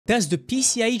Does the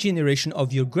PCIe generation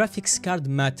of your graphics card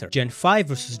matter? Gen 5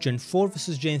 versus Gen 4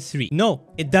 versus Gen 3?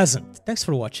 No, it doesn't. Thanks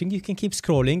for watching. You can keep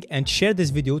scrolling and share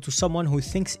this video to someone who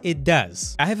thinks it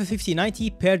does. I have a 5090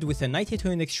 paired with a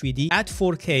 9800X3D at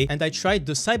 4K, and I tried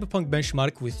the Cyberpunk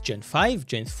benchmark with Gen 5,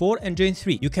 Gen 4 and Gen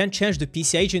 3. You can change the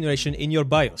PCIe generation in your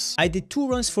BIOS. I did 2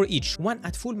 runs for each, one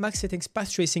at full max settings path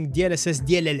tracing DLSS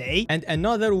DLLA and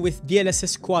another with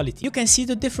DLSS quality. You can see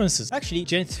the differences. Actually,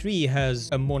 Gen 3 has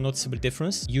a more noticeable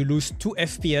difference. You lose 2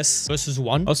 FPS versus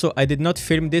 1. Also, I did not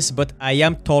film this, but I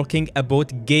am talking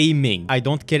about gaming. I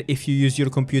don't care if you use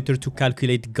your computer to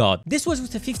calculate God. This was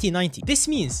with a 5090. This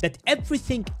means that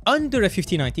everything under a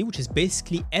 5090, which is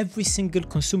basically every single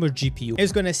consumer GPU,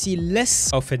 is gonna see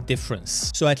less of a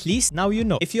difference. So at least now you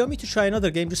know. If you want me to try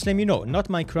another game, just let me know. Not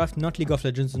Minecraft, not League of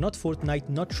Legends, not Fortnite,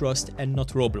 not Rust, and not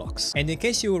Roblox. And in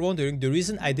case you were wondering, the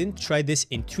reason I didn't try this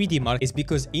in 3D Mark is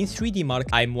because in 3D Mark,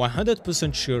 I'm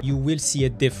 100% sure you will see a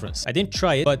difference. I didn't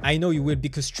try it, but I know you will,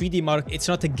 because 3D Mark, it's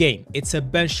not a game, it's a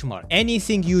benchmark.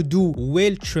 Anything you do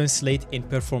will translate in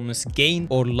performance gain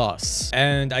or loss.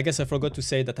 And I guess I forgot to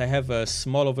say that I have a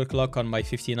small overclock on my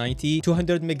 5090,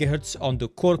 200 MHz on the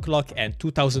core clock and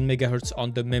 2000 MHz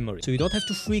on the memory. So you don't have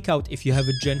to freak out if you have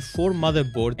a Gen 4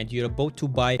 motherboard and you're about to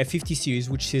buy a 50 series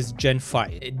which is Gen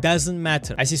 5. It doesn't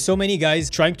matter. I see so many guys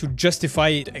trying to justify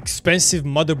expensive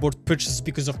motherboard purchases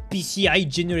because of PCIe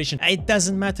generation. It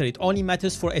doesn't matter. It only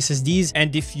matters for SSDs,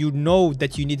 and if you know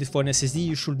that you need it for an SSD,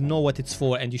 you should know what it's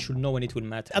for and you should know when it will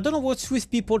matter. I don't know what's with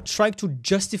people trying to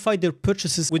justify their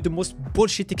purchases with the most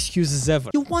bullshit excuses ever.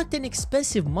 You want an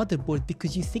expensive motherboard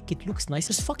because you think it looks nice?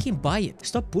 Just fucking buy it.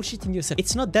 Stop bullshitting yourself.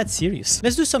 It's not that serious.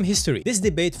 Let's do some history. This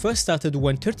debate first started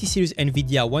when 30 series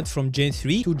Nvidia went from Gen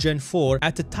 3 to Gen 4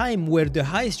 at a time where the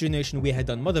highest generation we had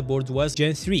on motherboards was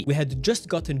Gen 3. We had just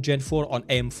gotten Gen 4 on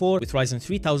AM4 with Ryzen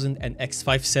 3000 and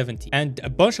X570. And a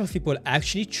bunch of people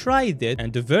actually tried it,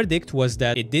 and the verdict was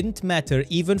that it didn't matter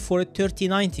even for a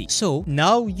 3090. So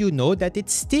now you know that it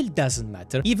still doesn't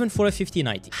matter even for a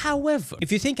 5090. However,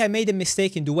 if you think I made a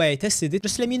mistake in the way I tested it,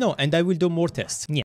 just let me know and I will do more tests. Yeah.